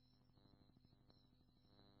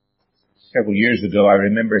Several years ago, I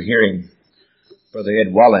remember hearing Brother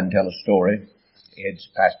Ed Wallen tell a story. Ed's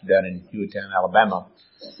pastor down in Hueytown, Alabama.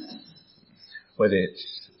 Whether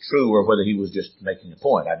it's true or whether he was just making a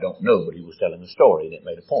point, I don't know, but he was telling a story that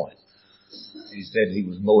made a point. He said he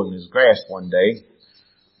was mowing his grass one day,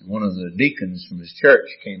 and one of the deacons from his church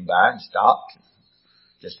came by and stopped,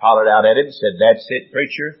 just hollered out at him and said, "That's it,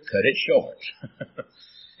 preacher, cut it short."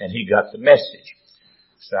 And he got the message.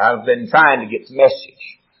 So I've been trying to get the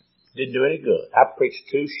message. Didn't do any good. I preached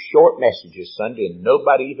 2 short messages Sunday, and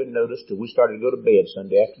nobody even noticed till we started to go to bed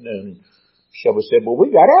Sunday afternoon. And Shelby said, "Well, we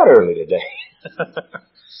got out early today."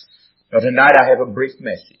 But tonight I have a brief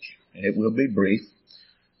message, and it will be brief,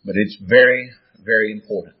 but it's very, very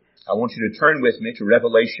important. I want you to turn with me to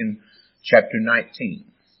Revelation chapter 19.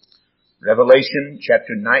 Revelation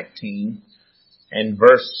chapter 19 and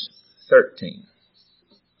verse 13.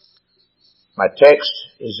 My text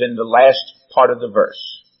is in the last part of the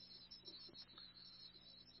verse.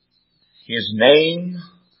 His name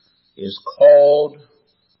is called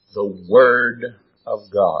the Word of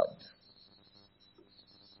God.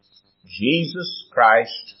 Jesus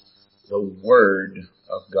Christ, the Word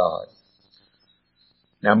of God.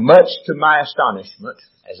 Now, much to my astonishment,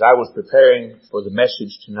 as I was preparing for the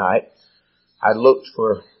message tonight, I looked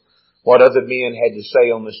for what other men had to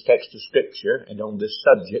say on this text of Scripture and on this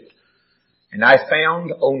subject, and I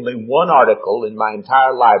found only one article in my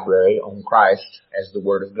entire library on Christ as the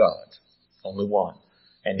Word of God. Only one.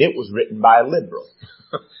 And it was written by a liberal.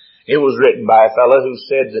 It was written by a fellow who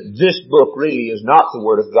said that this book really is not the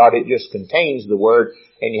Word of God. It just contains the Word,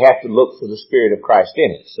 and you have to look for the Spirit of Christ in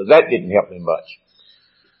it. So that didn't help me much.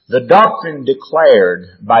 The doctrine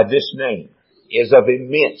declared by this name is of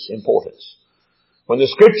immense importance. When the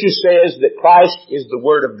Scripture says that Christ is the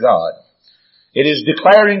Word of God, it is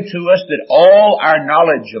declaring to us that all our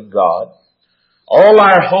knowledge of God, all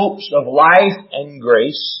our hopes of life and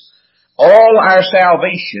grace, all our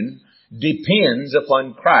salvation depends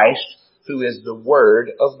upon Christ, who is the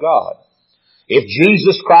Word of God. If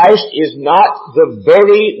Jesus Christ is not the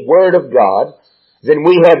very Word of God, then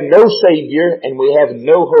we have no Savior and we have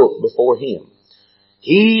no hope before Him.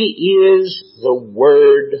 He is the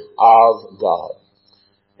Word of God.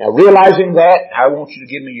 Now, realizing that, I want you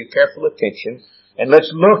to give me your careful attention, and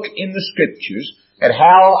let's look in the Scriptures at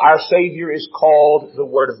how our Savior is called the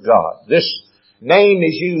Word of God. This name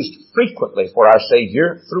is used frequently for our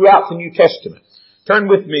Savior throughout the New Testament. Turn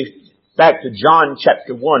with me back to John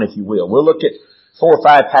chapter 1, if you will. We'll look at 4 or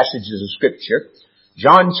 5 passages of Scripture.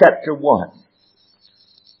 John chapter 1.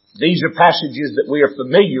 These are passages that we are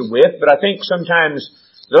familiar with, but I think sometimes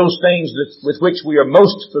those things with which we are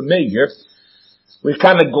most familiar, we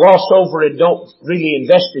kind of gloss over and don't really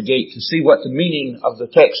investigate to see what the meaning of the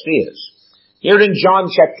text is. Here in John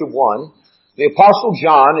chapter 1, the Apostle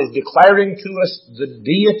John is declaring to us the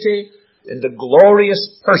deity and the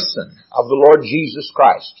glorious person of the Lord Jesus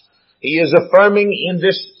Christ. He is affirming in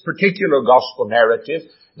this particular gospel narrative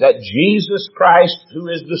that Jesus Christ, who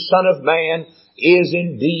is the Son of Man, is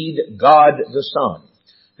indeed God the Son.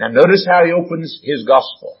 Now notice how he opens his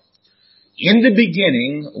gospel. In the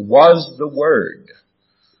beginning was the Word,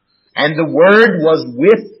 and the Word was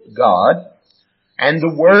with God, and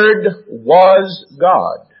the Word was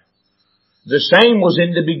God. The same was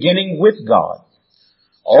in the beginning with God.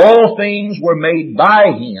 All things were made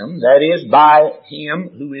by Him, that is, by Him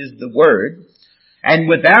who is the Word, and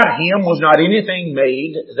without Him was not anything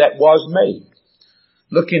made that was made.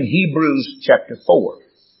 Look in Hebrews chapter 4.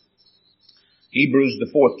 Hebrews the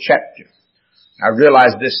 4th chapter. I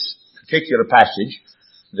realize this particular passage,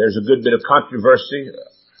 there's a good bit of controversy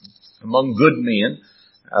among good men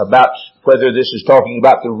about whether this is talking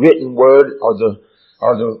about the written Word or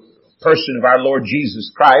the person of our Lord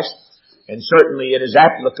Jesus Christ. And certainly it is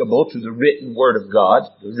applicable to the written Word of God.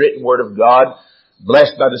 The written Word of God,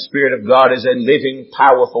 blessed by the Spirit of God, is a living,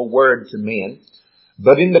 powerful Word to men.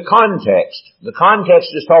 But in the context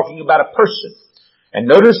is talking about a person. And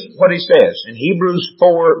notice what he says in Hebrews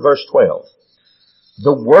 4 verse 12.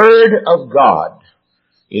 The Word of God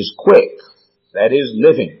is quick, that is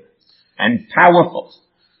living, and powerful,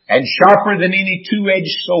 and sharper than any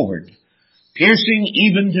two-edged sword, piercing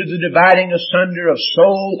even to the dividing asunder of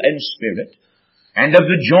soul and spirit, and of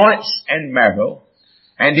the joints and marrow,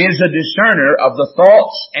 and is a discerner of the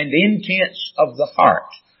thoughts and intents of the heart.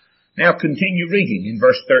 Now continue reading in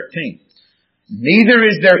verse 13. Neither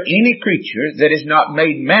is there any creature that is not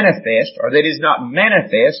made manifest, or that is not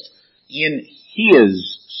manifest in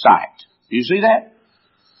His sight. Do you see that?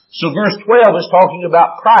 So verse 12 is talking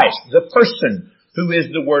about Christ, the person who is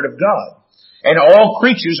the Word of God. And all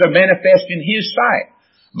creatures are manifest in His sight.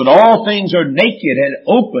 But all things are naked and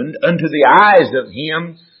opened unto the eyes of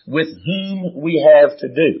him with whom we have to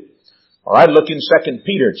do. All right, look in 2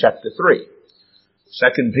 Peter chapter 3.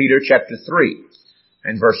 2 Peter chapter 3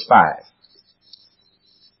 and verse 5.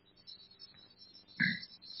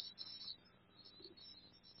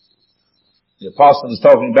 The apostle is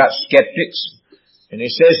talking about skeptics, and he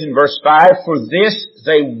says in verse 5, "For this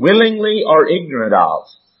they willingly are ignorant of,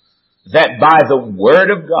 that by the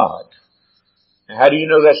word of God." Now, how do you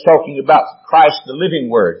know that's talking about Christ, the living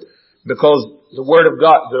word? Because the word of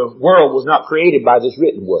God, the world was not created by this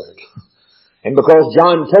written word. And because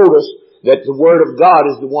John told us that the word of God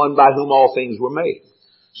is the one by whom all things were made.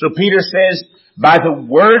 So Peter says, "By the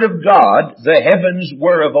word of God the heavens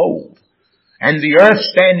were of old, and the earth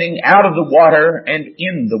standing out of the water and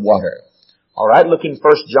in the water." All right, look in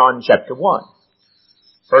 1 John chapter 1.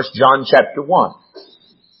 1 John chapter 1.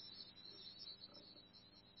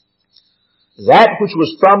 "That which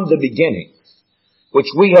was from the beginning,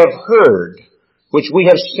 which we have heard, which we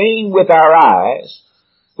have seen with our eyes,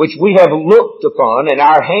 which we have looked upon and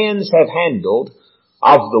our hands have handled,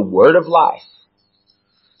 of the word of life.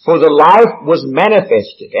 For the life was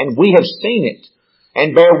manifested, and we have seen it,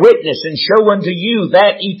 and bear witness and show unto you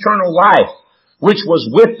that eternal life, which was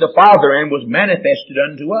with the Father and was manifested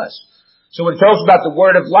unto us." So when he talks about the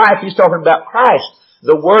word of life, he's talking about Christ,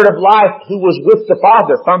 the word of life who was with the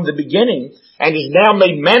Father from the beginning and is now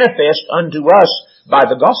made manifest unto us by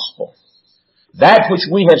the gospel. "That which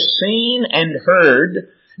we have seen and heard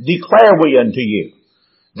declare we unto you,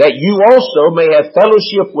 that you also may have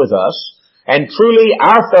fellowship with us, and truly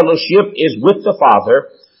our fellowship is with the Father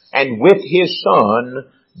and with His Son,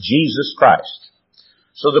 Jesus Christ."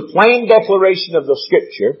 So the plain declaration of the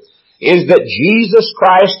Scripture is that Jesus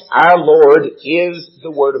Christ our Lord is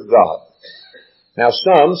the Word of God. Now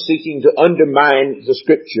some, seeking to undermine the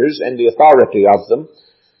Scriptures and the authority of them,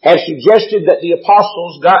 have suggested that the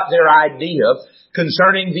apostles got their idea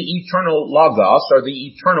concerning the eternal Logos, or the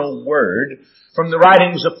eternal Word, from the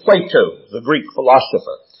writings of Plato, the Greek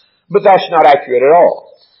philosopher. But that's not accurate at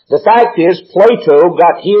all. The fact is, Plato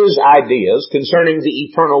got his ideas concerning the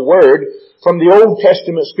eternal Word from the Old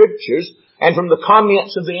Testament Scriptures and from the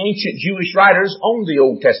comments of the ancient Jewish writers on the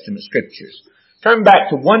Old Testament Scriptures. Turn back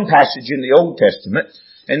to one passage in the Old Testament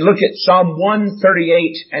and look at Psalm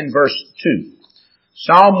 138 and verse 2.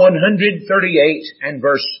 Psalm 138 and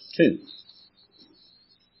verse 2.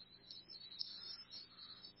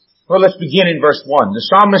 Well, let's begin in verse 1. The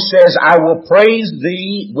psalmist says, "I will praise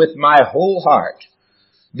thee with my whole heart.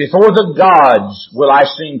 Before the gods will I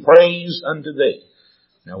sing praise unto thee."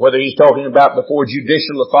 Now, whether he's talking about before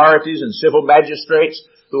judicial authorities and civil magistrates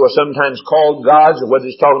who are sometimes called gods, or whether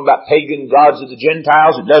he's talking about pagan gods of the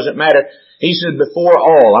Gentiles, it doesn't matter. He says, before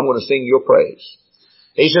all, I'm going to sing your praise.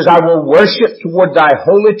 He says, "I will worship toward thy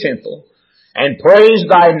holy temple and praise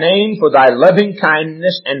thy name for thy loving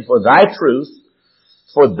kindness and for thy truth,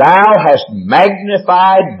 for thou hast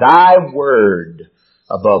magnified thy word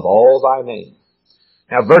above all thy name."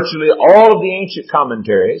 Now, virtually all of the ancient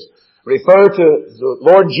commentaries refer to the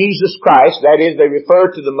Lord Jesus Christ, that is, they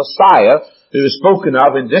refer to the Messiah who is spoken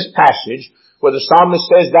of in this passage, where the psalmist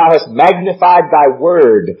says, "Thou hast magnified thy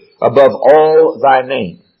word above all thy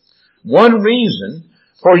name." One reason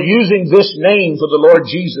for using this name for the Lord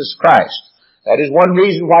Jesus Christ, that is one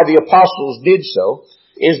reason why the apostles did so,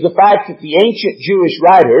 is the fact that the ancient Jewish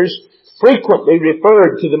writers frequently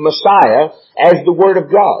referred to the Messiah as the Word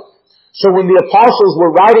of God. So when the apostles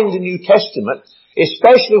were writing the New Testament,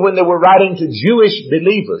 especially when they were writing to Jewish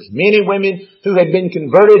believers, men and women who had been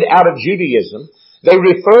converted out of Judaism, they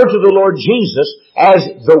referred to the Lord Jesus as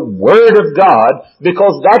the Word of God,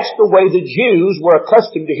 because that's the way the Jews were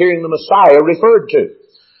accustomed to hearing the Messiah referred to.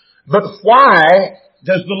 But why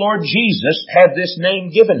does the Lord Jesus have this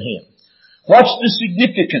name given Him? What's the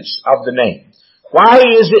significance of the name? Why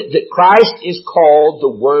is it that Christ is called the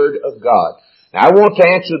Word of God? Now, I want to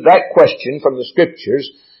answer that question from the Scriptures,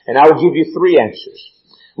 and I will give you three answers.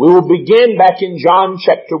 We will begin back in John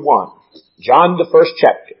chapter 1. John, the first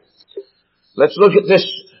chapter. Let's look at this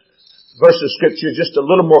verse of Scripture just a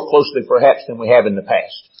little more closely perhaps than we have in the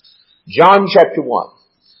past. John chapter 1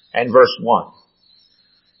 and verse 1.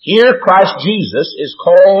 Here Christ Jesus is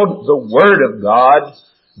called the Word of God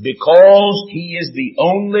because He is the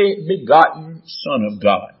only begotten Son of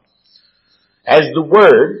God. As the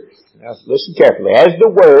Word, now listen carefully, as the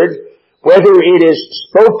Word, whether it is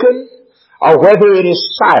spoken or whether it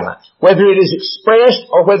is silent, whether it is expressed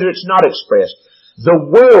or whether it's not expressed, the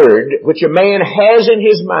Word which a man has in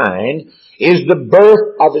his mind is the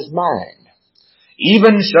birth of his mind.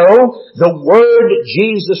 Even so, the Word,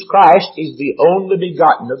 Jesus Christ, is the only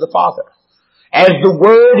begotten of the Father. As the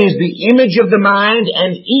Word is the image of the mind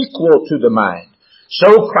and equal to the mind,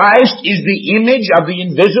 so Christ is the image of the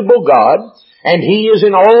invisible God, and He is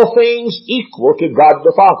in all things equal to God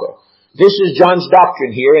the Father. This is John's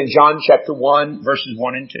doctrine here in John chapter 1, verses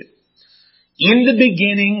 1 and 2. In the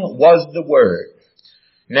beginning was the Word.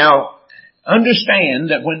 Now,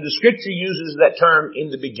 understand that when the Scripture uses that term, in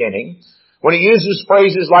the beginning, when it uses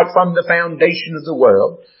phrases like from the foundation of the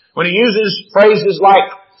world, when it uses phrases like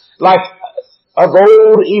of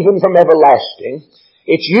old, even from everlasting,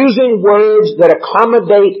 it's using words that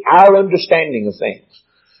accommodate our understanding of things.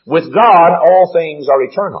 With God, all things are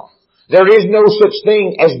eternal. There is no such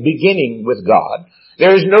thing as beginning with God.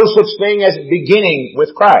 There is no such thing as beginning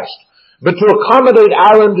with Christ. But to accommodate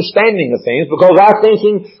our understanding of things, because our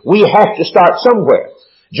thinking, we have to start somewhere.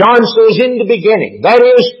 John says, in the beginning, that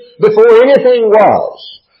is, before anything was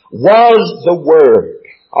the Word.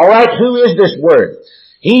 Alright, who is this Word?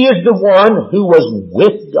 He is the one who was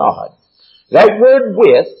with God. That word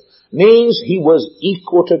with means He was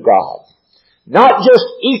equal to God. Not just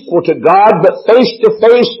equal to God, but face to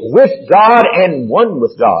face with God and one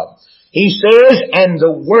with God. He says, and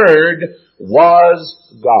the Word was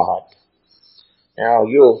God. Now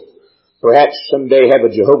you'll perhaps someday have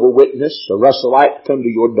a Jehovah's Witness, a Russellite, come to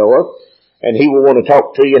your door, and he will want to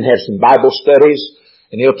talk to you and have some Bible studies,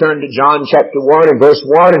 and he'll turn to John chapter 1 and verse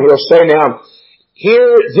 1, and he'll say, now,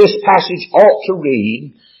 here this passage ought to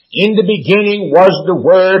read, in the beginning was the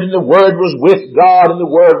Word, and the Word was with God, and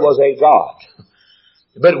the Word was a God.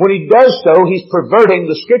 But when he does so, he's perverting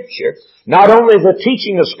the Scripture. Not only the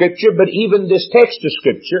teaching of Scripture, but even this text of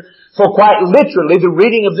Scripture. For quite literally, the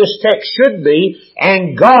reading of this text should be,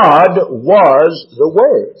 and God was the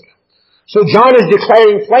Word. So John is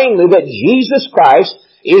declaring plainly that Jesus Christ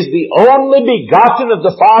is the only begotten of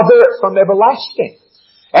the Father from everlasting.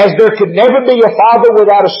 As there could never be a Father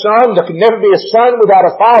without a Son, there could never be a Son without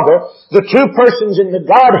a Father, the two persons in the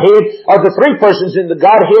Godhead, or the three persons in the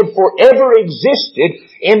Godhead forever existed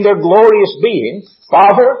in their glorious being,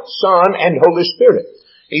 Father, Son, and Holy Spirit.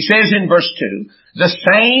 He says in verse 2, the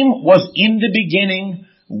same was in the beginning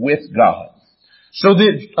with God. So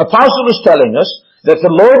the apostle is telling us that the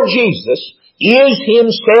Lord Jesus is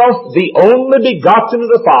Himself the only begotten of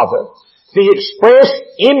the Father, the express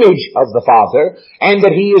image of the Father, and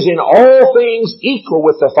that He is in all things equal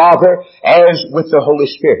with the Father as with the Holy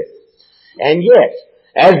Spirit. And yet,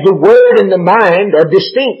 as the Word and the mind are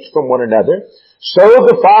distinct from one another, so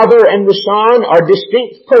the Father and the Son are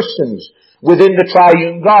distinct persons within the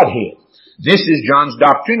triune Godhead. This is John's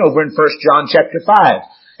doctrine over in 1 John chapter 5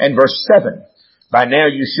 and verse 7. By now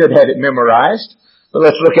you should have it memorized, but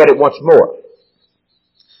let's look at it once more.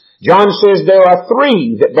 John says there are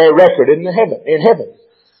three that bear record in heaven.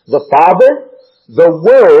 The Father, the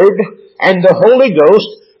Word, and the Holy Ghost,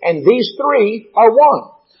 and these three are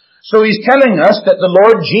one. So he's telling us that the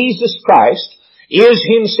Lord Jesus Christ is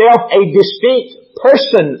Himself a distinct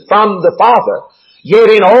person from the Father,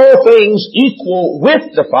 yet in all things equal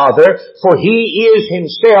with the Father, for He is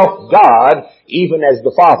Himself God, even as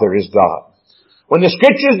the Father is God. When the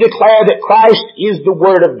Scriptures declare that Christ is the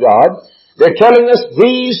Word of God, they're telling us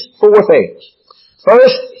these four things.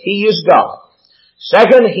 First, He is God.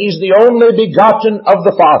 Second, He's the only begotten of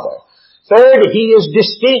the Father. Third, He is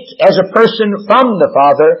distinct as a person from the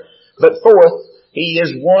Father. But fourth, He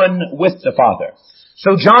is one with the Father.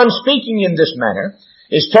 So John, speaking in this manner,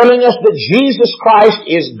 is telling us that Jesus Christ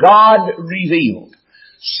is God revealed.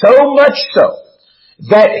 So much so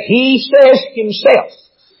that He says Himself,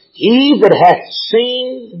 He that hath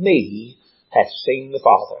seen me hath seen the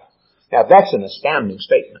Father. Now that's an astounding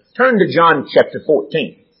statement. Turn to John chapter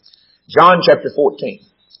 14. John chapter 14.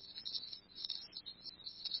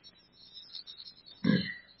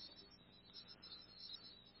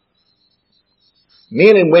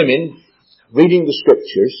 Men and women reading the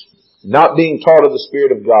Scriptures, not being taught of the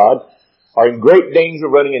Spirit of God, are in great danger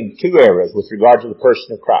of running into two errors with regard to the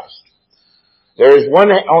person of Christ. There is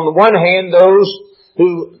on the one hand those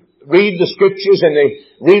who read the Scriptures and they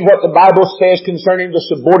read what the Bible says concerning the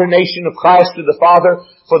subordination of Christ to the Father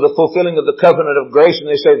for the fulfilling of the covenant of grace, and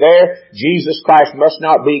they say there, Jesus Christ must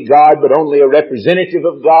not be God, but only a representative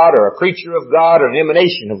of God or a creature of God or an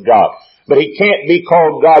emanation of God. But He can't be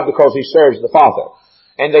called God because He serves the Father.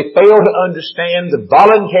 And they fail to understand the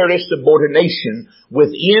voluntary subordination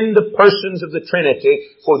within the persons of the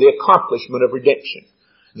Trinity for the accomplishment of redemption.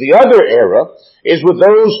 The other error is with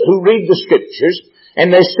those who read the Scriptures and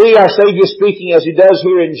they see our Savior speaking as He does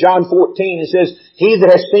here in John 14. He says, He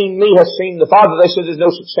that has seen me has seen the Father. They say there's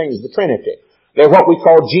no such thing as the Trinity. They're what we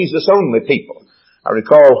call Jesus-only people. I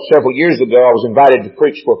recall several years ago I was invited to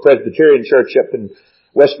preach for a Presbyterian church up in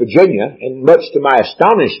West Virginia, and much to my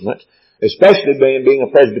astonishment, especially being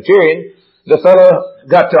a Presbyterian, the fellow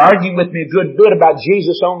got to argue with me a good bit about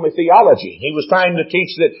Jesus-only theology. He was trying to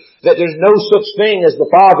teach that there's no such thing as the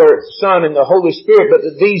Father, Son, and the Holy Spirit, but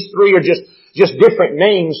that these three are just different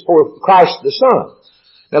names for Christ the Son.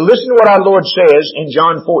 Now listen to what our Lord says in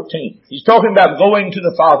John 14. He's talking about going to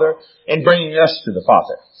the Father and bringing us to the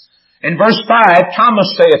Father. In verse 5,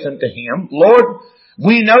 Thomas saith unto him, Lord,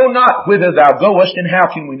 we know not whither thou goest, and how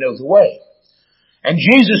can we know the way? And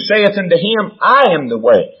Jesus saith unto him, I am the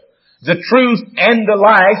way, the truth, and the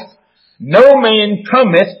life. No man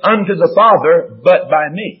cometh unto the Father but by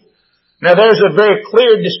me. Now there's a very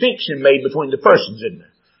clear distinction made between the persons, isn't there?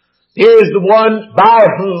 Here is the one by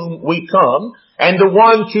whom we come, and the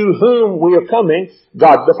one to whom we are coming,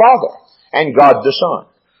 God the Father, and God the Son.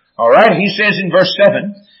 Alright, he says in verse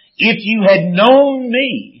 7, if you had known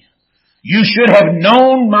me, you should have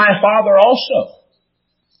known my Father also.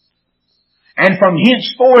 And from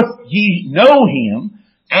henceforth ye know him,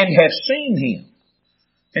 and have seen him.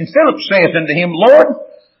 And Philip saith unto him, Lord,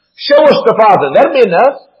 show us the Father. That'll be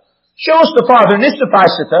enough. Show us the Father, and this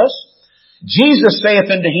sufficeth us. Jesus saith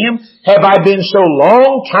unto him, have I been so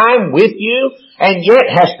long time with you, and yet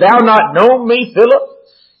hast thou not known me, Philip?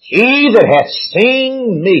 He that hath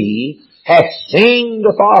seen me hath seen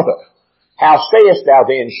the Father. How sayest thou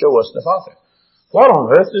then, show us the Father? What on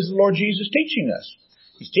earth is the Lord Jesus teaching us?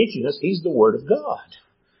 He's teaching us He's the Word of God.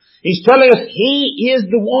 He's telling us He is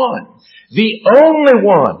the one, the only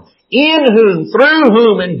one, in whom, through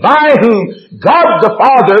whom, and by whom God the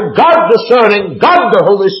Father, God the Son, and God the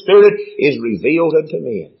Holy Spirit is revealed unto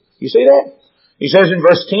men. You see that? He says in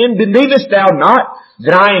verse 10, believest thou not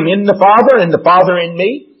that I am in the Father, and the Father in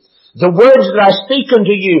me? The words that I speak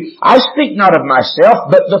unto you, I speak not of myself,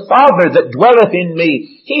 but the Father that dwelleth in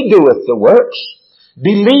me, He doeth the works.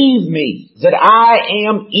 Believe me that I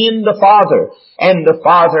am in the Father, and the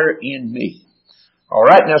Father in me.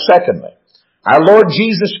 Alright, now secondly, our Lord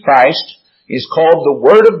Jesus Christ is called the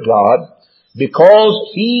Word of God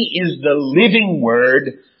because He is the living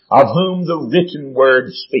Word of whom the written Word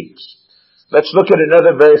speaks. Let's look at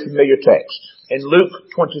another very familiar text in Luke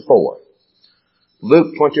 24.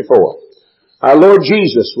 Luke 24. Our Lord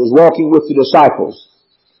Jesus was walking with the disciples.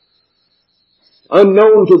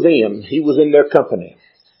 Unknown to them, He was in their company.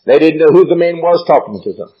 They didn't know who the man was talking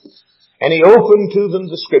to them. And He opened to them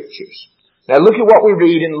the Scriptures. Now look at what we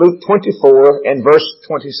read in Luke 24 and verse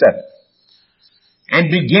 27.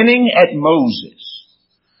 And beginning at Moses,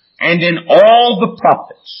 and in all the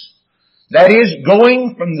prophets, that is,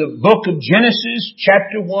 going from the book of Genesis,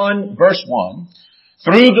 chapter 1, verse 1,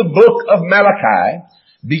 through the book of Malachi,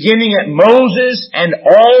 beginning at Moses and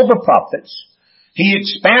all the prophets, He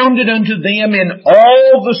expounded unto them in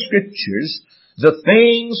all the Scriptures the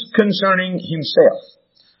things concerning Himself.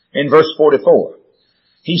 In verse 44,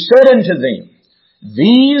 He said unto them,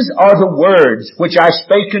 these are the words which I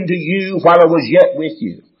spake unto you while I was yet with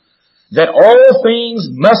you, that all things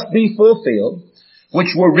must be fulfilled,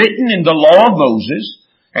 which were written in the law of Moses,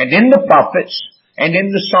 and in the prophets, and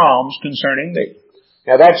in the Psalms concerning thee.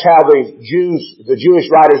 Now that's how the Jewish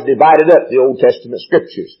writers divided up the Old Testament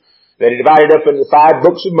Scriptures. They divided up into 5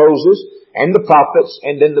 books of Moses, and the prophets,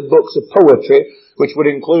 and then the books of poetry, which would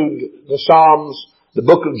include the Psalms, the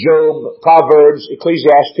book of Job, Proverbs,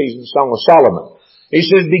 Ecclesiastes, and the Song of Solomon. He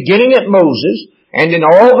says, beginning at Moses, and in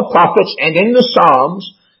all the prophets, and in the Psalms,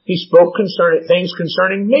 He spoke things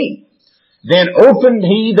concerning me. Then opened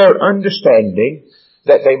He their understanding,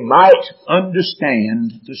 that they might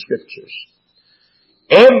understand the Scriptures.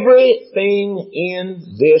 Everything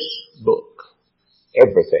in this book,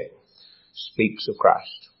 everything, speaks of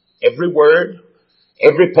Christ. Every word,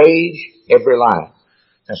 every page, every line.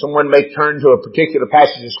 Now someone may turn to a particular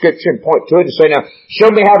passage of Scripture and point to it and say, now, show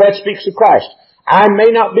me how that speaks of Christ. I may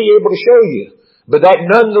not be able to show you, but that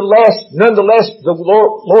nonetheless, the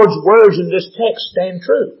Lord's words in this text stand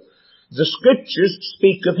true. The Scriptures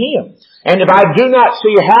speak of Him. And if I do not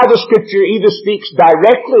see how the Scripture either speaks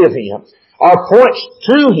directly of Him, or points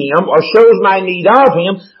to Him, or shows my need of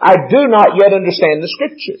Him, I do not yet understand the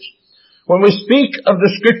Scriptures. When we speak of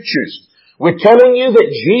the Scriptures, we're telling you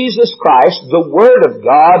that Jesus Christ, the Word of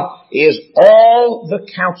God, is all the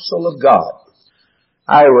counsel of God.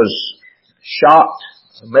 I was shocked,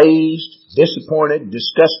 amazed, disappointed,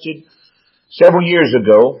 disgusted. Several years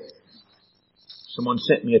ago, someone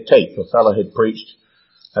sent me a tape a fellow had preached,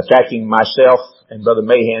 attacking myself and Brother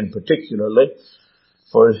Mahan particularly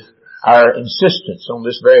for our insistence on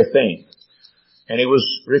this very thing. And he was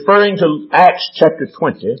referring to Acts chapter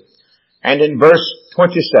 20, and in verse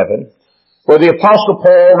 27, where the Apostle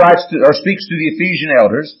Paul speaks to the Ephesian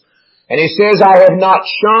elders, And he says, I have not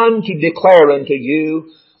shunned to declare unto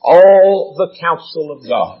you all the counsel of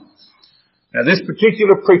God. Now this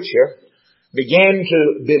particular preacher began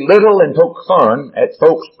to belittle and poke fun at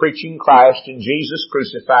folks preaching Christ and Jesus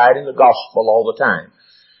crucified in the gospel all the time.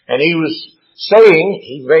 And he was saying,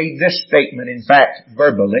 he made this statement, in fact,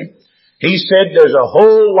 verbally. He said there's a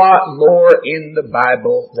whole lot more in the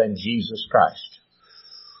Bible than Jesus Christ.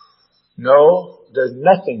 No, there's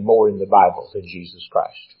nothing more in the Bible than Jesus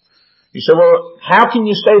Christ. You say, well, how can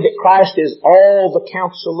you say that Christ is all the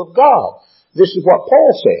counsel of God? This is what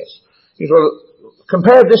Paul says. He says, well,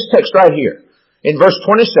 compare this text right here. In verse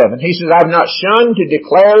 27, he says, I've not shunned to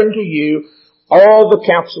declare unto you all the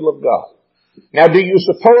counsel of God. Now, do you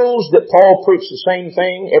suppose that Paul preached the same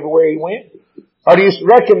thing everywhere he went? Or do you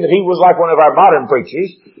reckon that he was like one of our modern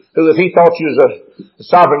preachers, who if he thought you was a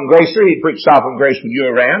sovereign gracer, he'd preach sovereign grace when you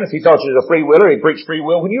were around. If he thought you was a free willer, he'd preach free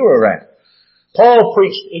will when you were around. Paul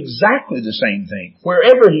preached exactly the same thing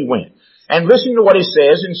wherever he went. And listen to what he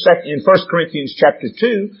says in 1 Corinthians chapter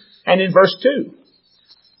 2 and in verse 2.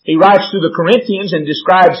 He writes to the Corinthians and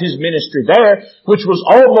describes his ministry there, which was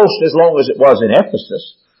almost as long as it was in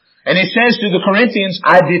Ephesus. And he says to the Corinthians,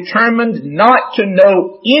 I determined not to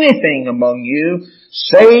know anything among you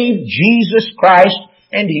save Jesus Christ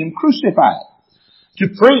and Him crucified. To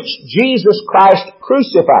preach Jesus Christ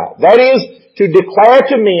crucified. That is, to declare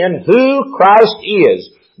to men who Christ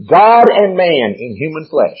is, God and man in human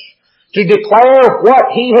flesh. To declare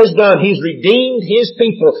what He has done. He's redeemed His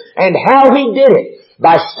people, and how He did it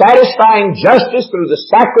by satisfying justice through the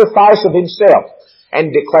sacrifice of Himself,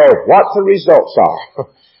 and declare what the results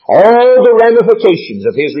are. All the ramifications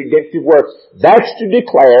of His redemptive work. That's to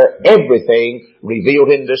declare everything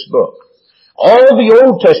revealed in this book. All the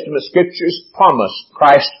Old Testament scriptures promise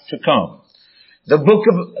Christ to come. The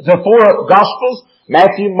four Gospels,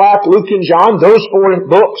 Matthew, Mark, Luke, and John, those four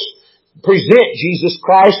books present Jesus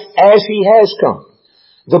Christ as He has come.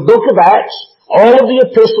 The book of Acts, all of the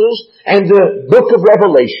epistles, and the book of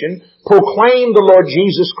Revelation proclaim the Lord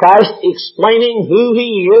Jesus Christ, explaining who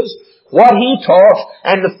He is, what He taught,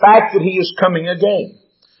 and the fact that He is coming again.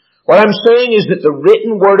 What I'm saying is that the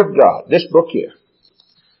written Word of God, this book here,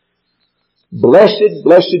 blessed,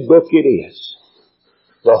 blessed book it is.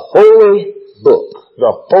 The holy book,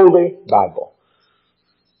 the Holy Bible.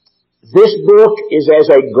 This book is as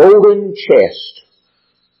a golden chest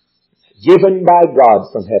given by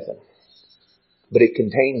God from heaven. But it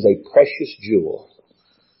contains a precious jewel.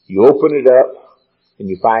 You open it up and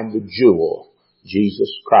you find the jewel,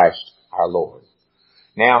 Jesus Christ our Lord.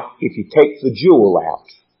 Now, if you take the jewel out,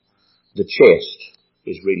 the chest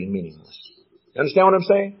is really meaningless. You understand what I'm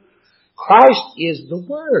saying? Christ is the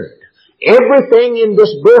Word. Everything in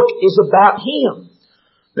this book is about Him.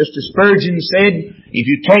 Mr. Spurgeon said, if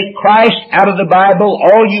you take Christ out of the Bible,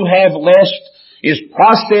 all you have left is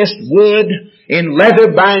processed wood in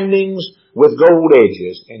leather bindings with gold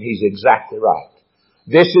edges. And he's exactly right.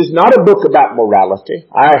 This is not a book about morality.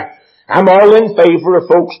 I'm all in favor of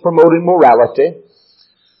folks promoting morality.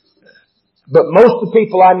 But most of the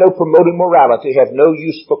people I know promoting morality have no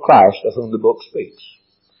use for Christ, of whom the book speaks.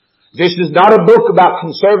 This is not a book about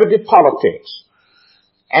conservative politics.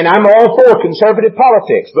 And I'm all for conservative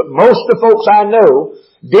politics, but most of the folks I know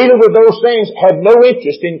dealing with those things have no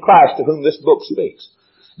interest in Christ, of whom this book speaks.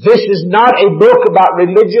 This is not a book about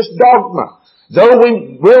religious dogma. Though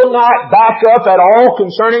we will not back up at all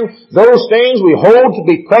concerning those things we hold to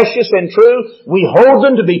be precious and true, we hold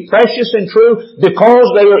them to be precious and true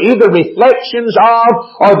because they are either reflections of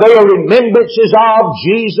or they are remembrances of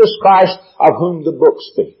Jesus Christ, of whom the book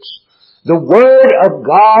speaks. The Word of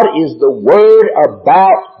God is the Word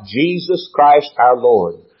about Jesus Christ our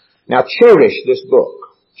Lord. Now cherish this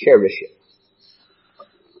book. Cherish it.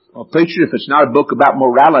 Well, preacher, if it's not a book about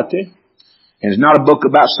morality, and it's not a book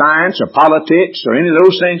about science or politics or any of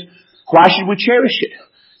those things, why should we cherish it?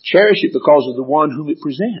 Cherish it because of the one whom it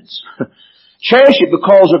presents. Cherish it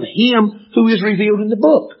because of Him who is revealed in the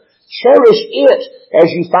book. Cherish it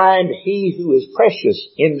as you find He who is precious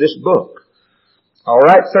in this book. All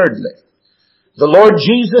right, thirdly, the Lord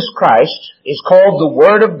Jesus Christ is called the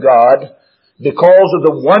Word of God because of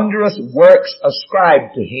the wondrous works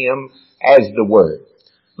ascribed to Him as the Word.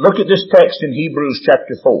 Look at this text in Hebrews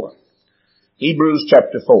chapter 4. Hebrews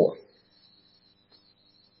chapter 4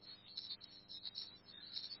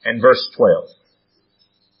 and verse 12.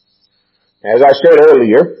 As I said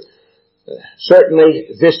earlier, certainly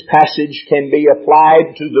this passage can be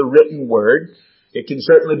applied to the written Word. It can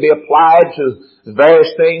certainly be applied to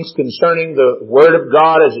various things concerning the Word of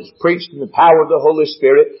God as it's preached in the power of the Holy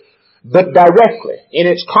Spirit. But directly, in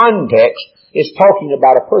its context, it's talking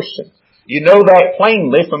about a person. You know that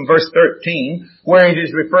plainly from verse 13, where it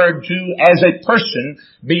is referred to as a person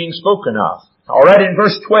being spoken of. Alright, in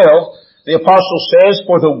verse 12, the apostle says,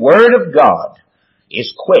 "For the word of God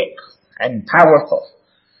is quick and powerful,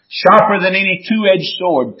 sharper than any two-edged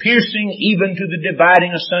sword, piercing even to the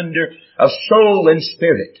dividing asunder of soul and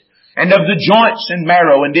spirit, and of the joints and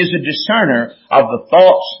marrow, and is a discerner of the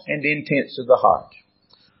thoughts and intents of the heart."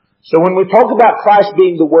 So when we talk about Christ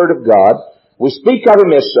being the Word of God, we speak of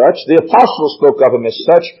Him as such, the apostles spoke of Him as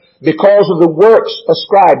such, because of the works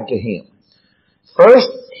ascribed to Him.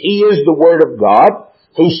 First, He is the Word of God,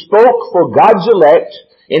 who spoke for God's elect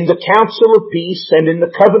in the counsel of peace and in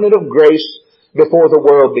the covenant of grace before the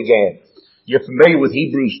world began. You're familiar with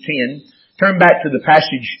Hebrews 10. Turn back to the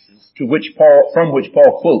passage from which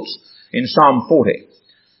Paul quotes in Psalm 40.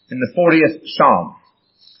 In the 40th Psalm,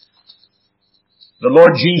 the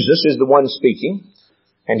Lord Jesus is the one speaking,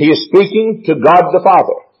 and He is speaking to God the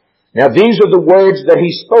Father. Now these are the words that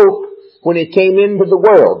He spoke when He came into the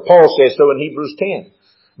world. Paul says so in Hebrews 10.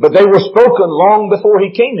 But they were spoken long before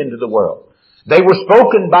He came into the world. They were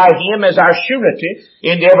spoken by Him as our surety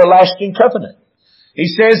in the everlasting covenant. He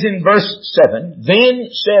says in verse 7, "Then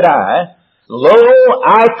said I, Lo,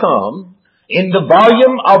 I come in the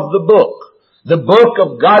volume of the book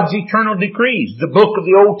of God's eternal decrees." The book of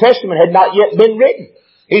the Old Testament had not yet been written.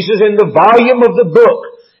 He says, "In the volume of the book,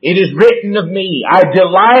 it is written of me, I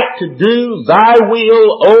delight to do thy will,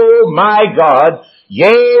 O my God.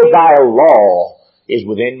 Yea, thy law is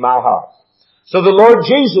within my heart." So the Lord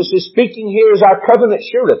Jesus is speaking here as our covenant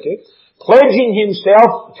surety, pledging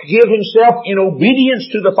Himself to give Himself in obedience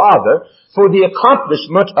to the Father for the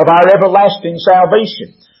accomplishment of our everlasting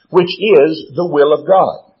salvation, which is the will of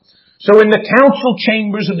God. So in the council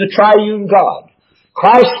chambers of the triune God,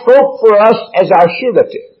 Christ spoke for us as our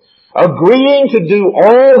surety, agreeing to do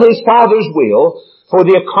all His Father's will for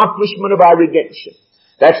the accomplishment of our redemption.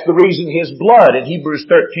 That's the reason His blood in Hebrews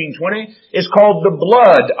 13:20 is called the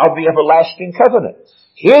blood of the everlasting covenant.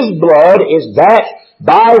 His blood is that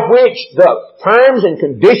by which the terms and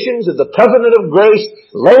conditions of the covenant of grace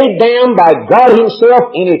laid down by God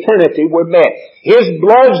Himself in eternity were met. His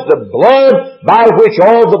blood's the blood by which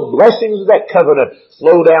all the blessings of that covenant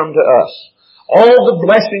flow down to us. All the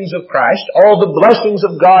blessings of Christ, all the blessings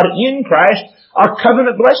of God in Christ are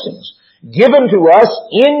covenant blessings given to us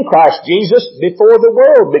in Christ Jesus before the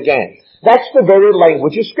world began. That's the very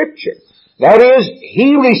language of Scripture. That is,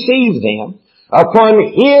 He received them upon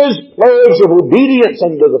His pledge of obedience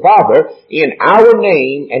unto the Father in our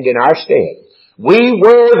name and in our stead. We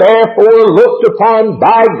were therefore looked upon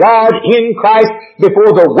by God in Christ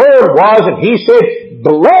before the world was, and He said,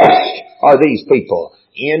 "Blessed are these people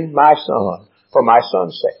in my Son, for my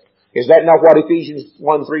Son's sake." Is that not what Ephesians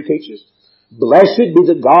 1:3 teaches? "Blessed be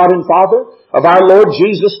the God and Father of our Lord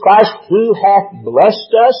Jesus Christ, who hath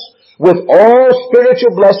blessed us with all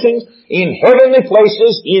spiritual blessings in heavenly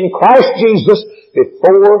places in Christ Jesus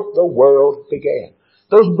before the world began."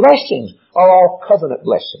 Those blessings are all covenant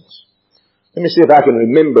blessings. Let me see if I can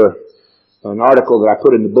remember an article that I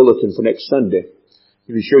put in the bulletin for next Sunday.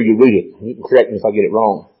 Be sure you read it. You can correct me if I get it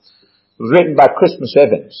wrong. It was written by Christmas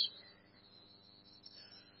Evans.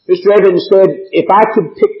 Mr. Evans said, "If I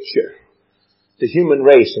could picture the human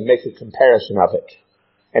race and make a comparison of it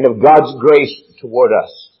and of God's grace toward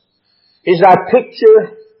us, is I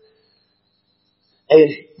picture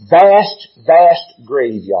a vast, vast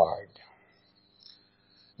graveyard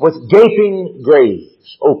with gaping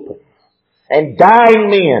graves open and dying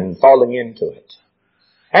men falling into it.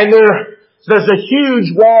 And there's a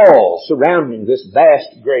huge wall surrounding this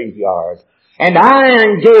vast graveyard and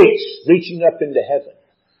iron gates reaching up into heaven.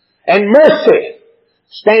 And mercy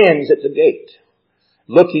stands at the gate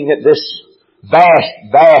looking at this vast,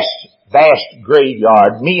 vast, vast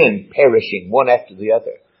graveyard, men perishing one after the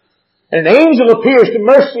other. And an angel appears to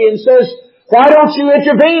mercy and says, "Why don't you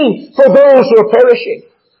intervene for those who are perishing?"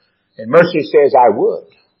 And mercy says, "I would,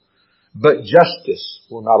 but justice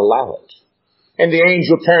will not allow it." And the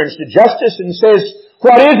angel turns to justice and says,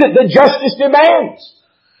 "What is it that justice demands?"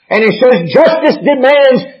 And he says, "Justice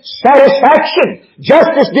demands satisfaction.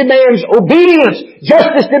 Justice demands obedience.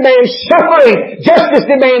 Justice demands suffering. Justice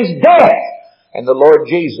demands death." And the Lord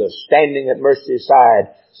Jesus, standing at mercy's side,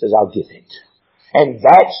 says, "I'll give it." And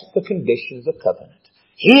that's the condition of the covenant.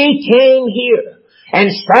 He came here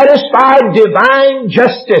and satisfied divine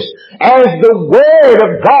justice as the Word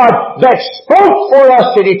of God that spoke for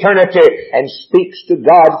us in eternity and speaks to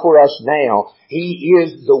God for us now. He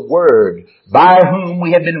is the Word by whom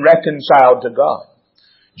we have been reconciled to God.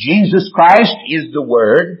 Jesus Christ is the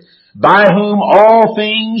Word by whom all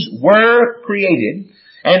things were created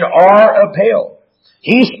and are upheld.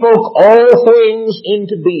 He spoke all things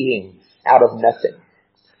into being out of nothing.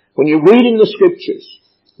 When you read in the Scriptures,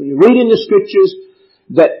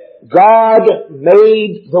 that God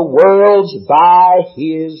made the worlds by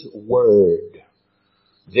His Word.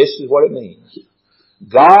 This is what it means.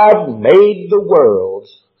 God made the worlds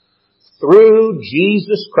through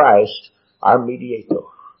Jesus Christ, our mediator.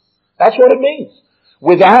 That's what it means.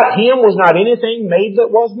 Without Him was not anything made that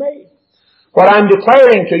was made. What I'm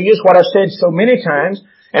declaring to you is what I've said so many times,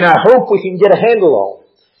 and I hope we can get a handle on.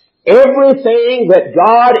 Everything that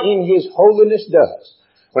God in His holiness does.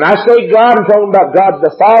 When I say God, I'm talking about God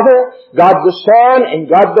the Father, God the Son, and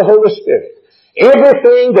God the Holy Spirit.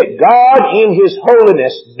 Everything that God in His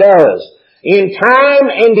holiness does in time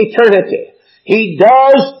and eternity, He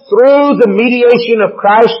does through the mediation of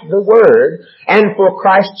Christ the Word and for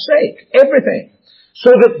Christ's sake. Everything.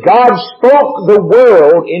 So that God spoke the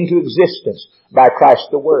world into existence by Christ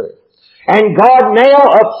the Word. And God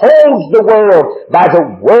now upholds the world by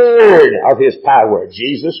the Word of His power,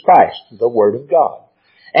 Jesus Christ, the Word of God.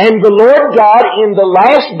 And the Lord God in the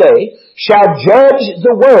last day shall judge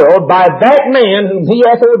the world by that man whom He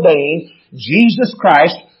hath ordained, Jesus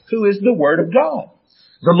Christ, who is the Word of God.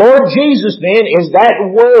 The Lord Jesus then is that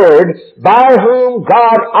Word by whom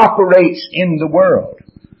God operates in the world.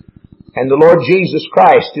 And the Lord Jesus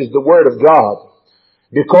Christ is the Word of God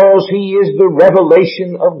because He is the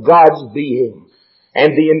revelation of God's being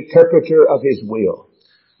and the interpreter of His will.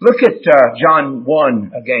 Look at John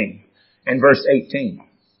 1 again and verse 18.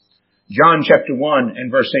 John chapter 1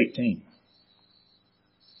 and verse 18.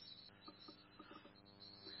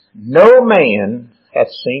 No man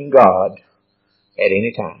hath seen God at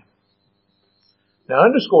any time. Now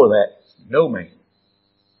underscore that. No man.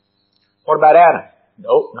 What about Adam?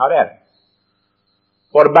 No, not Adam.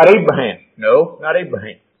 What about Abraham? No, not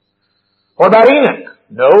Abraham. What about Enoch?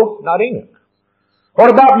 No, not Enoch. What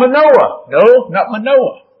about Manoah? No, not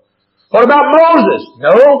Manoah. What about Moses?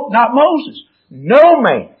 No, not Moses. No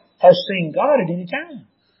man has seen God at any time.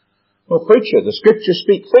 Well, preacher, the Scriptures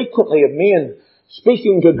speak frequently of men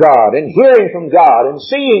speaking to God and hearing from God and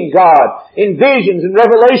seeing God in visions and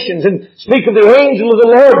revelations, and speak of the angel of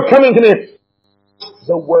the Lord coming to them.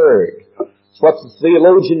 The Word. It's what the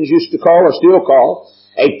theologians used to call, or still call,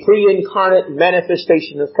 a pre-incarnate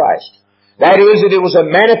manifestation of Christ. That is, that it was a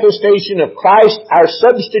manifestation of Christ, our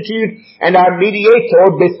substitute and our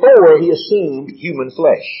mediator, before He assumed human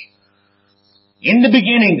flesh. In the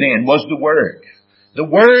beginning then was the Word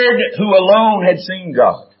who alone had seen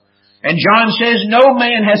God. And John says, no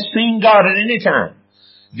man has seen God at any time.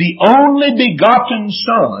 The only begotten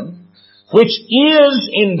Son, which is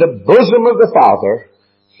in the bosom of the Father,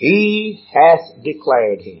 He hath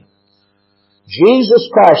declared Him. Jesus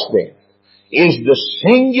Christ then is the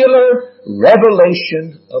singular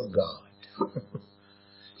revelation of God.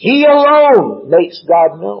 He alone makes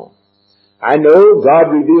God known. I know God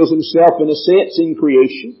reveals Himself in a sense in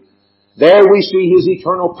creation. There we see His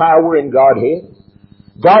eternal power in Godhead.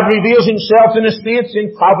 God reveals Himself in a sense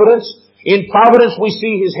in providence. In providence we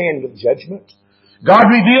see His hand of judgment. God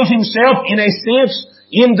reveals Himself in a sense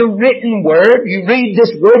in the written Word. You read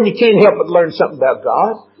this Word and you can't help but learn something about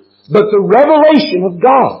God. But the revelation of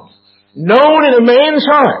God, known in a man's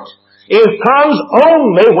heart, comes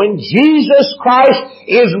only when Jesus Christ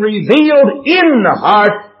is revealed in the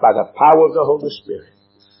heart by the power of the Holy Spirit.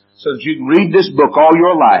 So that you can read this book all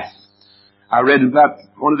your life. I read about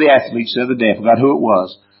one of the athletes the other day, I forgot who it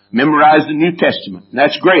was, memorized the New Testament. And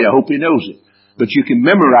that's great, I hope he knows it. But you can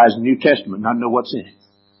memorize the New Testament and not know what's in it.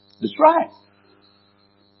 That's right.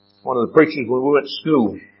 One of the preachers when we went to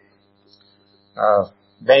school,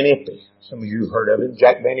 Van Impe. Some of you have heard of him,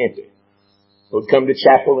 Jack Van Impe. Would come to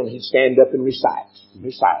chapel and he'd stand up and recite. And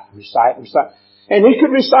he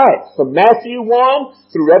could recite from Matthew 1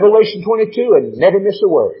 through Revelation 22 and never miss a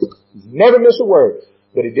word. Never miss a word.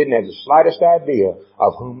 But he didn't have the slightest idea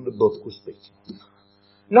of whom the book was speaking.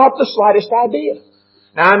 Not the slightest idea.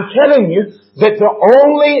 Now I'm telling you that the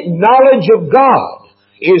only knowledge of God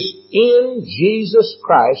is in Jesus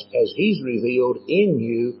Christ as He's revealed in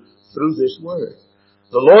you through this Word.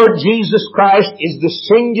 The Lord Jesus Christ is the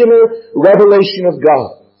singular revelation of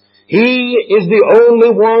God. He is the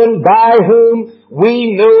only one by whom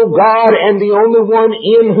we know God and the only one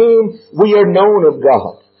in whom we are known of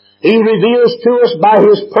God. He reveals to us by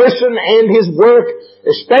His person and His work,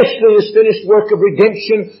 especially His finished work of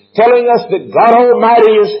redemption, telling us that God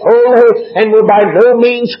Almighty is holy and will by no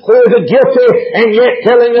means clear the guilty, and yet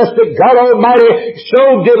telling us that God Almighty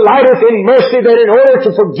so delighteth in mercy that in order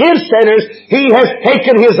to forgive sinners, He has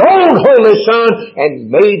taken His own holy Son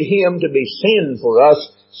and made Him to be sin for us,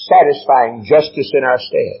 satisfying justice in our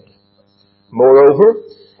stead. Moreover,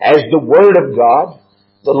 as the Word of God,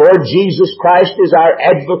 the Lord Jesus Christ is our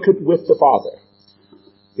advocate with the Father.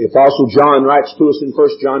 The Apostle John writes to us in 1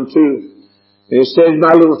 John 2, and it says,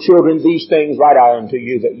 My little children, these things write I unto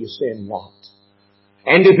you, that you sin not.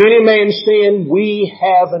 And if any man sin, we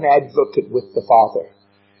have an advocate with the Father,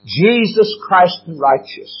 Jesus Christ the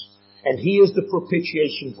righteous, and He is the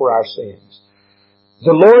propitiation for our sins.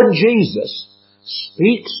 The Lord Jesus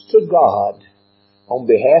speaks to God on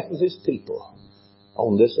behalf of His people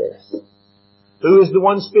on this earth. Who is the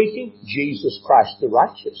one speaking? Jesus Christ the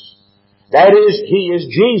righteous. That is, He is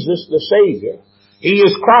Jesus the Savior. He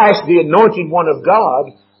is Christ, the anointed one of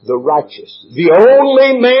God, the righteous. The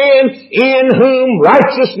only man in whom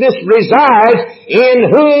righteousness resides, in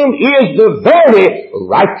whom is the very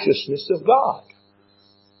righteousness of God.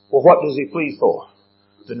 Well, what does He plead for?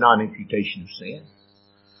 The non-imputation of sin.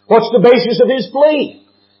 What's the basis of His plea?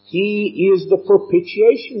 He is the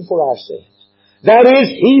propitiation for our sins. That is,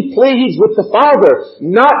 He pleads with the Father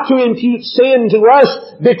not to impute sin to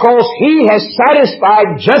us because He has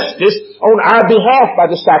satisfied justice on our behalf by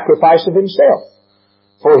the sacrifice of Himself.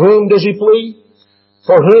 For whom does He plead?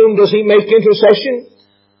 For whom does He make intercession?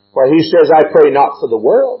 Where He says, I pray not for the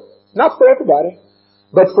world, not for everybody,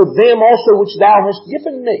 but for them also which Thou hast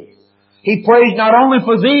given me. He prays not only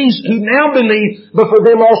for these who now believe, but for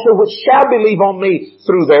them also which shall believe on me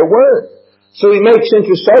through their word. So He makes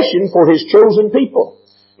intercession for His chosen people,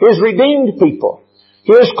 His redeemed people,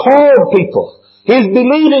 His called people, His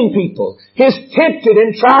believing people, His tempted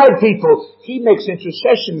and tried people. He makes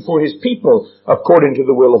intercession for His people according to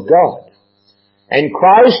the will of God. And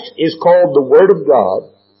Christ is called the Word of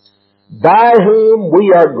God, by whom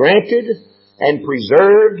we are granted and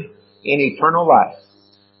preserved in eternal life.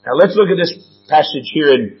 Now let's look at this passage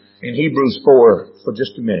here in Hebrews 4 for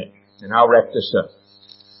just a minute, and I'll wrap this up.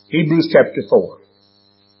 Hebrews chapter 4.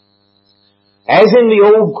 As in the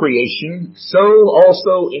old creation, so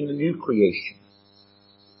also in the new creation.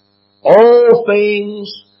 All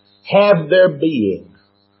things have their being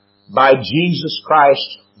by Jesus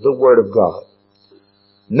Christ, the Word of God.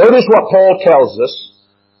 Notice what Paul tells us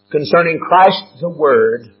concerning Christ the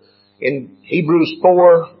Word in Hebrews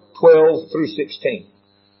 4:12 through 16.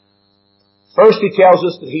 First He tells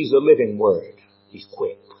us that He's a living Word. He's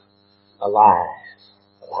quick, alive,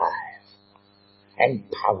 and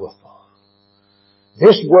powerful.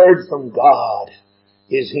 This Word from God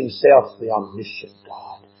is Himself the omniscient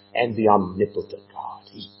God and the omnipotent God.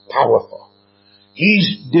 He's powerful.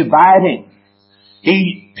 He's dividing.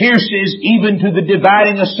 He pierces even to the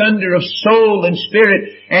dividing asunder of soul and spirit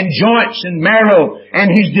and joints and marrow,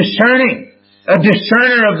 and He's discerning, a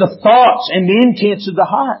discerner of the thoughts and the intents of the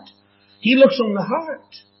heart. He looks on the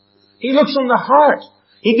heart. He looks on the heart.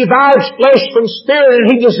 He divides flesh from spirit,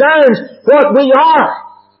 and He discerns what we are.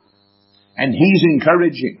 And He's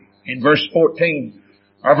encouraging in verse 13,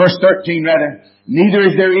 or verse 13 rather, neither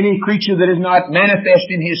is there any creature that is not manifest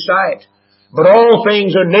in His sight, but all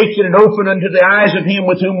things are naked and open unto the eyes of Him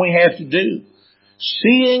with whom we have to do.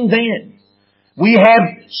 Seeing then, we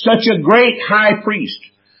have such a great high priest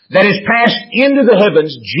that is passed into the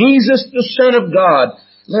heavens, Jesus the Son of God,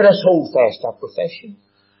 let us hold fast our profession.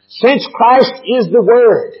 Since Christ is the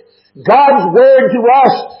Word, God's Word to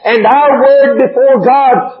us and our word before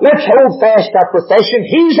God, let's hold fast our profession.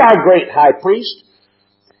 He's our great high priest,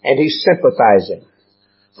 and He's sympathizing.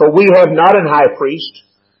 For we have not an high priest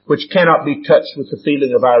which cannot be touched with the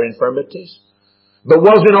feeling of our infirmities, but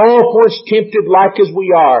was in all points tempted like as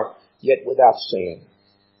we are, yet without sin.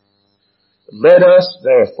 Let us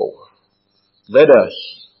therefore,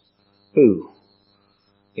 who?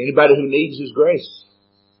 Anybody who needs His grace.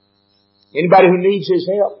 Anybody who needs His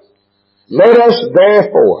help. Let us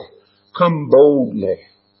therefore come boldly.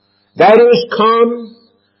 That is, come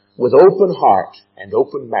with open heart and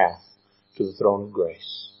open mouth to the throne of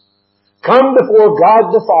grace. Come before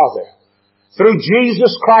God the Father through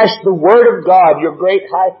Jesus Christ, the Word of God, your great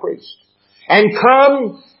high priest. And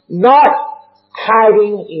come not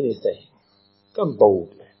hiding anything. Come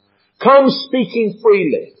boldly. Come speaking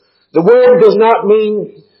freely. The word does not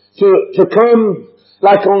mean to come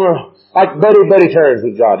like buddy terms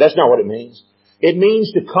with God. That's not what it means. It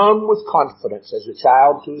means to come with confidence as a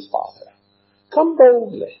child to his father. Come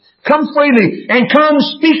boldly. Come freely. And come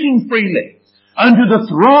speaking freely unto the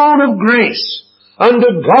throne of grace.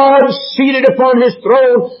 Unto God seated upon His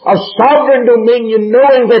throne of sovereign dominion,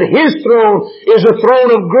 knowing that His throne is a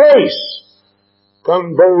throne of grace.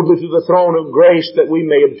 Come boldly to the throne of grace that we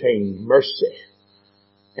may obtain mercy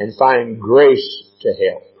and find grace to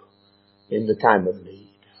help in the time of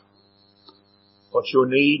need. What's your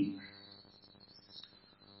need?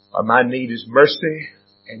 My need is mercy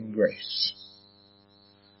and grace.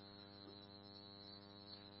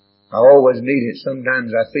 I always need it.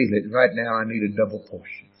 Sometimes I feel it. Right now I need a double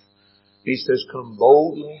portion. He says, come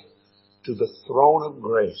boldly to the throne of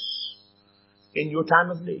grace in your time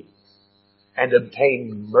of need and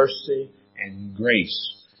obtain mercy and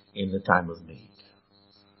grace in the time of need.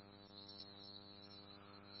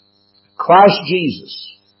 Christ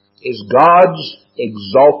Jesus is God's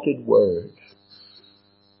exalted Word.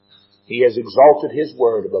 He has exalted His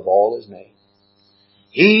Word above all His name.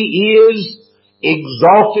 He is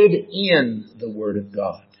exalted in the Word of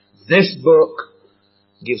God. This book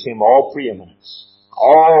gives Him all preeminence,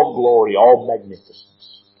 all glory, all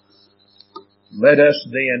magnificence. Let us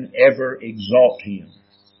then ever exalt Him.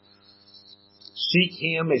 Seek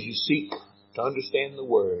Him as you seek to understand the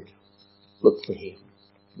Word. Look for Him.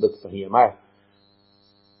 Look for Him. I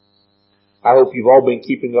hope you've all been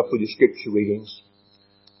keeping up with your scripture readings.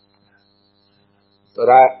 But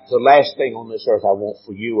the last thing on this earth I want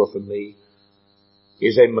for you or for me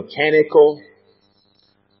is a mechanical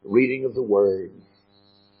reading of the Word.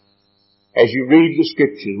 As you read the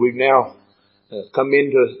scriptures, we've now come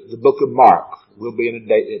into the book of Mark. We'll be in a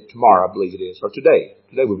day, tomorrow I believe it is, or today.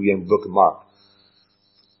 Today we'll be in the book of Mark.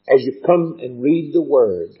 As you come and read the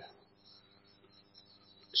Word,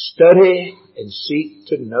 study and seek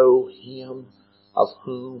to know Him of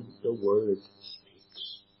whom the Word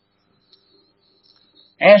speaks.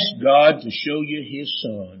 Ask God to show you His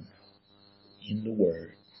Son in the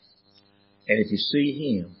Word. And if you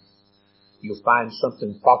see Him, you'll find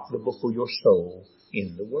something profitable for your soul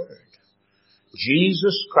in the Word.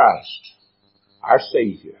 Jesus Christ, our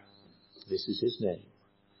Savior, this is His name,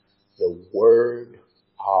 the Word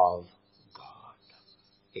of God.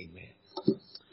 Amen.